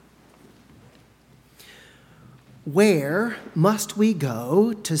Where must we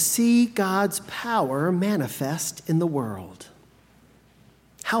go to see God's power manifest in the world?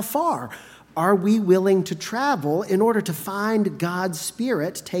 How far are we willing to travel in order to find God's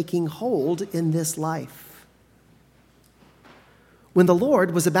Spirit taking hold in this life? When the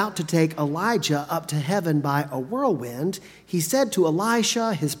Lord was about to take Elijah up to heaven by a whirlwind, he said to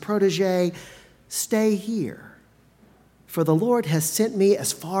Elisha, his protege, "Stay here, for the Lord has sent me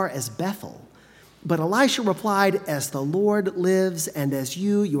as far as Bethel." But Elisha replied, "As the Lord lives and as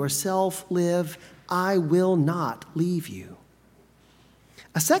you yourself live, I will not leave you."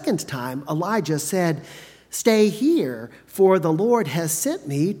 A second time, Elijah said, "Stay here, for the Lord has sent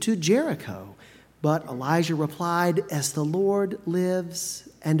me to Jericho." But Elijah replied, "As the Lord lives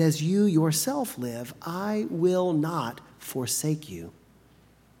and as you yourself live, I will not forsake you."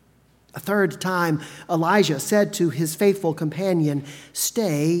 A third time, Elijah said to his faithful companion,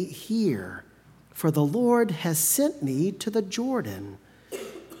 "Stay here, for the Lord has sent me to the Jordan."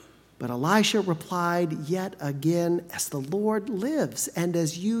 But Elisha replied yet again, "As the Lord lives and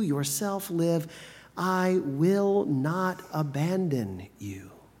as you yourself live, I will not abandon you."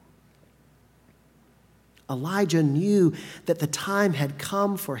 Elijah knew that the time had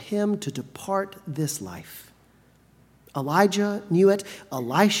come for him to depart this life. Elijah knew it,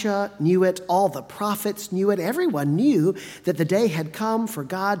 Elisha knew it, all the prophets knew it, everyone knew that the day had come for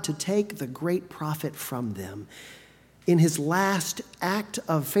God to take the great prophet from them. In his last act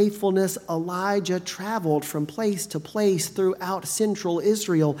of faithfulness, Elijah traveled from place to place throughout central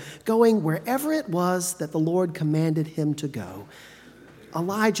Israel, going wherever it was that the Lord commanded him to go.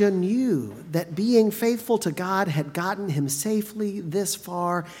 Elijah knew that being faithful to God had gotten him safely this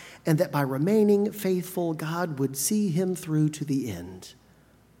far, and that by remaining faithful, God would see him through to the end.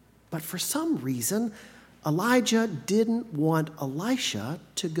 But for some reason, Elijah didn't want Elisha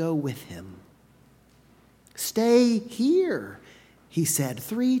to go with him. "Stay here," he said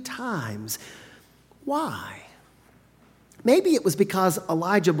 3 times. Why? Maybe it was because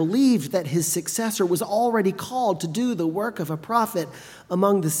Elijah believed that his successor was already called to do the work of a prophet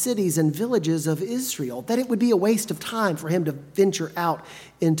among the cities and villages of Israel, that it would be a waste of time for him to venture out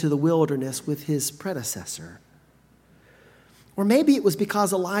into the wilderness with his predecessor. Or maybe it was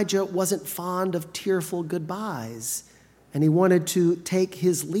because Elijah wasn't fond of tearful goodbyes, and he wanted to take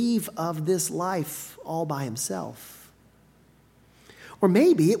his leave of this life all by himself. Or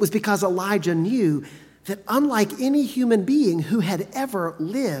maybe it was because Elijah knew that unlike any human being who had ever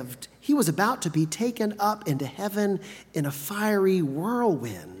lived, he was about to be taken up into heaven in a fiery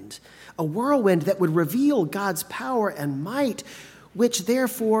whirlwind, a whirlwind that would reveal God's power and might, which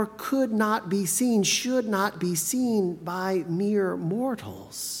therefore could not be seen, should not be seen by mere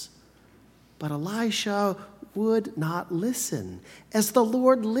mortals. But Elisha would not listen. "As the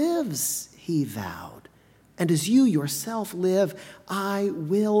Lord lives," he vowed, "and as you yourself live, I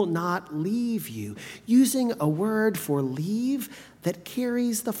will not leave you," using a word for leave that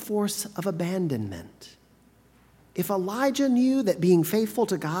carries the force of abandonment. If Elijah knew that being faithful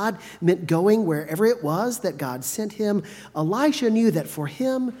to God meant going wherever it was that God sent him, Elisha knew that for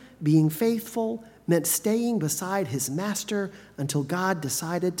him, being faithful meant staying beside his master until God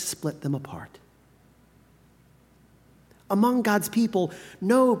decided to split them apart. Among God's people,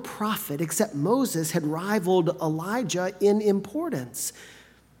 no prophet except Moses had rivaled Elijah in importance.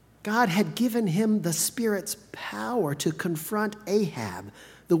 God had given him the Spirit's power to confront Ahab,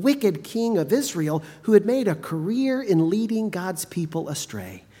 the wicked king of Israel, who had made a career in leading God's people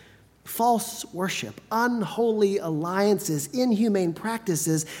astray. False worship, unholy alliances, inhumane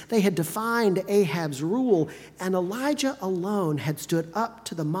practices, they had defined Ahab's rule, and Elijah alone had stood up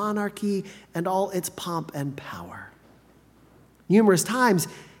to the monarchy and all its pomp and power. Numerous times,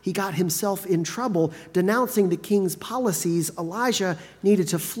 he got himself in trouble denouncing the king's policies. Elijah needed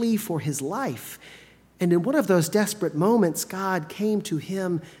to flee for his life. And in one of those desperate moments, God came to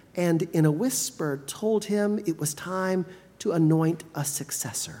him and in a whisper told him it was time to anoint a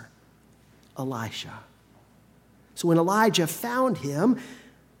successor, Elisha. So when Elijah found him,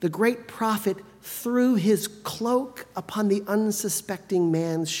 the great prophet threw his cloak upon the unsuspecting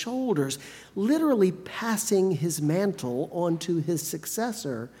man's shoulders, literally passing his mantle onto his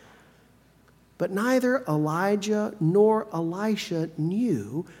successor. But neither Elijah nor Elisha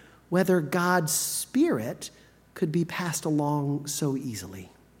knew whether God's Spirit could be passed along so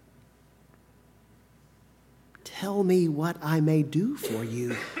easily. "Tell me what I may do for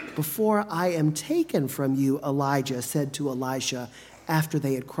you before I am taken from you," Elijah said to Elisha after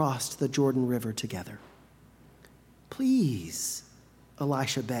they had crossed the Jordan River together. "Please,"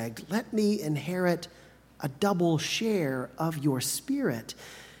 Elisha begged, "let me inherit a double share of your Spirit."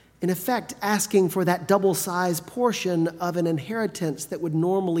 in effect asking for that double-sized portion of an inheritance that would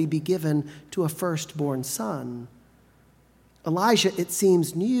normally be given to a firstborn son. Elijah, it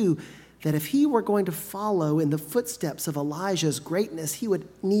seems, knew that if he were going to follow in the footsteps of Elijah's greatness, he would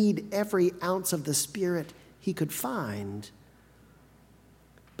need every ounce of the Spirit he could find.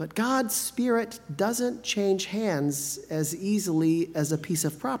 But God's Spirit doesn't change hands as easily as a piece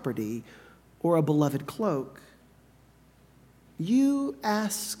of property or a beloved cloak. "You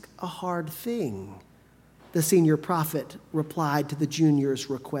ask a hard thing," the senior prophet replied to the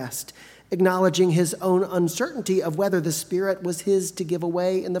junior's request, acknowledging his own uncertainty of whether the Spirit was his to give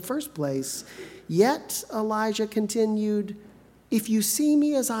away in the first place. Yet, Elijah continued, "If you see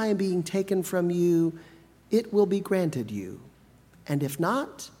me as I am being taken from you, it will be granted you. And if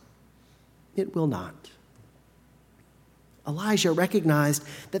not, it will not." Elijah recognized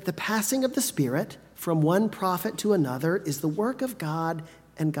that the passing of the Spirit from one prophet to another is the work of God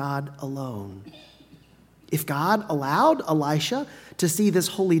and God alone. If God allowed Elisha to see this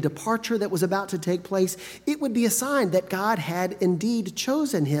holy departure that was about to take place, it would be a sign that God had indeed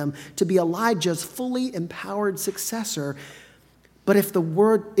chosen him to be Elijah's fully empowered successor. But if the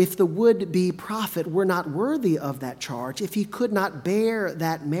would-be prophet were not worthy of that charge, if he could not bear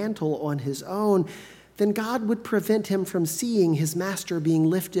that mantle on his own, then God would prevent him from seeing his master being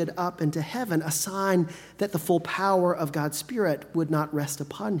lifted up into heaven, a sign that the full power of God's Spirit would not rest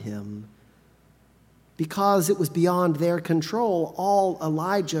upon him. Because it was beyond their control, all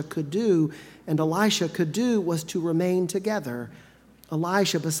Elijah could do and Elisha could do was to remain together,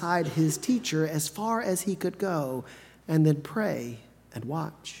 Elisha beside his teacher as far as he could go, and then pray and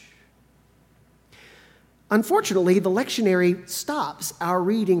watch. Unfortunately, the lectionary stops our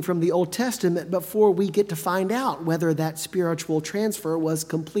reading from the Old Testament before we get to find out whether that spiritual transfer was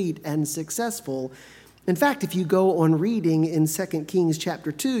complete and successful. In fact, if you go on reading in 2 Kings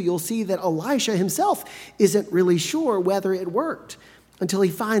chapter 2, you'll see that Elisha himself isn't really sure whether it worked until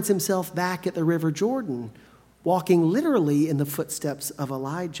he finds himself back at the River Jordan, walking literally in the footsteps of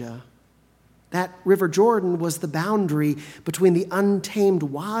Elijah. That River Jordan was the boundary between the untamed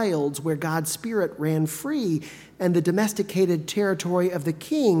wilds where God's Spirit ran free and the domesticated territory of the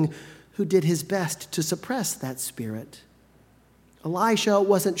king who did his best to suppress that Spirit. Elisha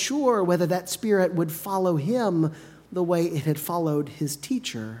wasn't sure whether that Spirit would follow him the way it had followed his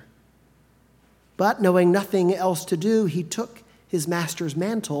teacher. But knowing nothing else to do, he took his master's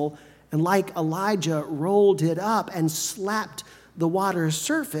mantle and, like Elijah, rolled it up and slapped the water's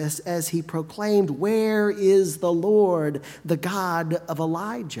surface as he proclaimed, "Where is the Lord, the God of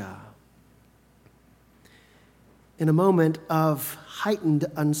Elijah?" In a moment of heightened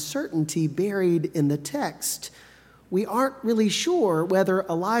uncertainty buried in the text, we aren't really sure whether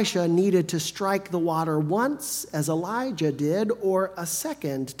Elisha needed to strike the water once, as Elijah did, or a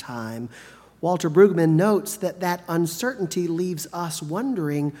second time. Walter Brueggemann notes that uncertainty leaves us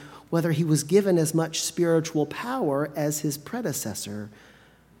wondering whether he was given as much spiritual power as his predecessor.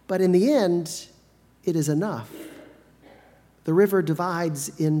 But in the end, it is enough. The river divides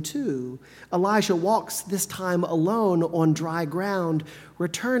in two. Elisha walks this time alone on dry ground,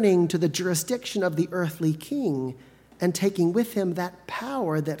 returning to the jurisdiction of the earthly king and taking with him that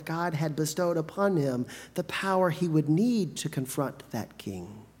power that God had bestowed upon him, the power he would need to confront that king.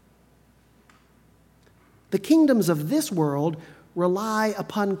 The kingdoms of this world rely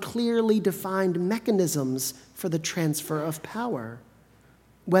upon clearly defined mechanisms for the transfer of power.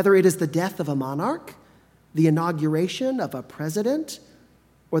 Whether it is the death of a monarch, the inauguration of a president,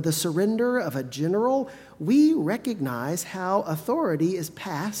 or the surrender of a general, we recognize how authority is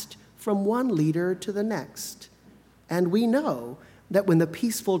passed from one leader to the next. And we know that when the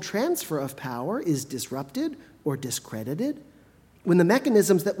peaceful transfer of power is disrupted or discredited, when the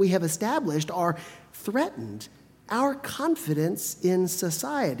mechanisms that we have established are threatened, our confidence in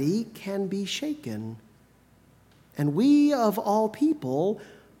society can be shaken. And we, of all people,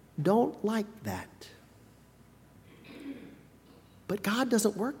 don't like that. But God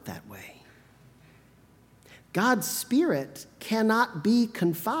doesn't work that way. God's Spirit cannot be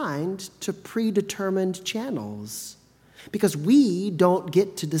confined to predetermined channels because we don't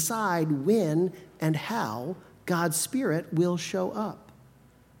get to decide when and how God's Spirit will show up.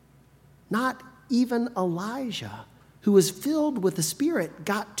 Not even Elijah, who was filled with the Spirit,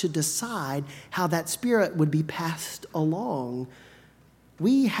 got to decide how that Spirit would be passed along.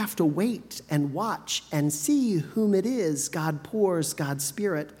 We have to wait and watch and see whom it is God pours God's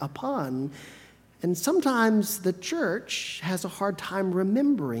Spirit upon. And sometimes the church has a hard time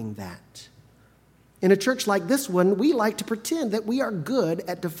remembering that. In a church like this one, we like to pretend that we are good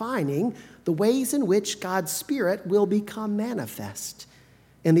at defining the ways in which God's Spirit will become manifest.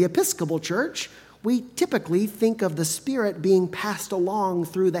 In the Episcopal Church, we typically think of the Spirit being passed along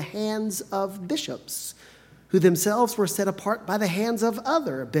through the hands of bishops, who themselves were set apart by the hands of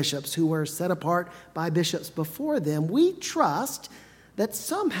other bishops who were set apart by bishops before them. We trust that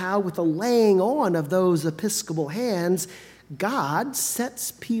somehow with the laying on of those episcopal hands, God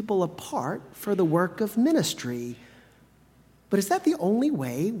sets people apart for the work of ministry. But is that the only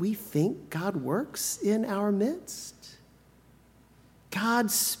way we think God works in our midst?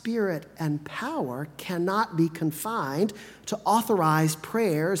 God's Spirit and power cannot be confined to authorized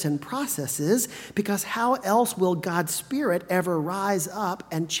prayers and processes, because how else will God's Spirit ever rise up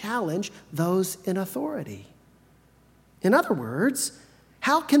and challenge those in authority? In other words,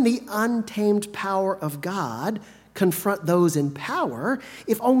 how can the untamed power of God confront those in power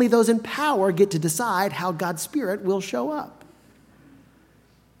if only those in power get to decide how God's Spirit will show up?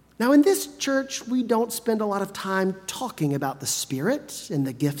 Now, in this church, we don't spend a lot of time talking about the Spirit and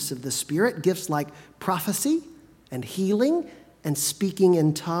the gifts of the Spirit, gifts like prophecy and healing and speaking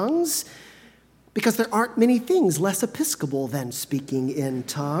in tongues, because there aren't many things less Episcopal than speaking in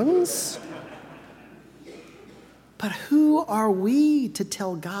tongues. But who are we to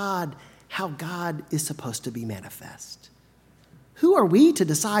tell God how God is supposed to be manifest? Who are we to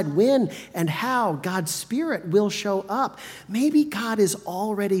decide when and how God's Spirit will show up? Maybe God is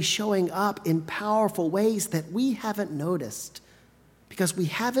already showing up in powerful ways that we haven't noticed because we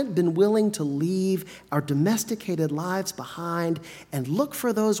haven't been willing to leave our domesticated lives behind and look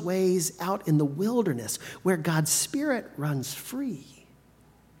for those ways out in the wilderness where God's Spirit runs free.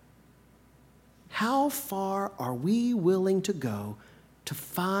 How far are we willing to go to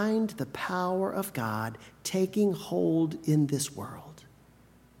find the power of God taking hold in this world?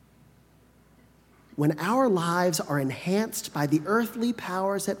 When our lives are enhanced by the earthly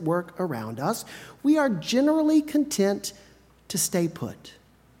powers at work around us, we are generally content to stay put,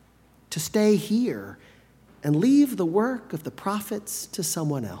 to stay here, and leave the work of the prophets to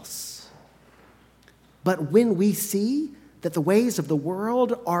someone else. But when we see that the ways of the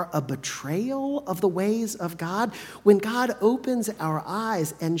world are a betrayal of the ways of God, when God opens our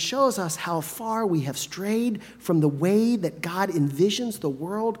eyes and shows us how far we have strayed from the way that God envisions the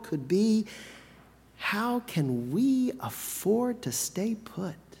world could be, how can we afford to stay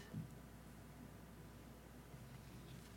put?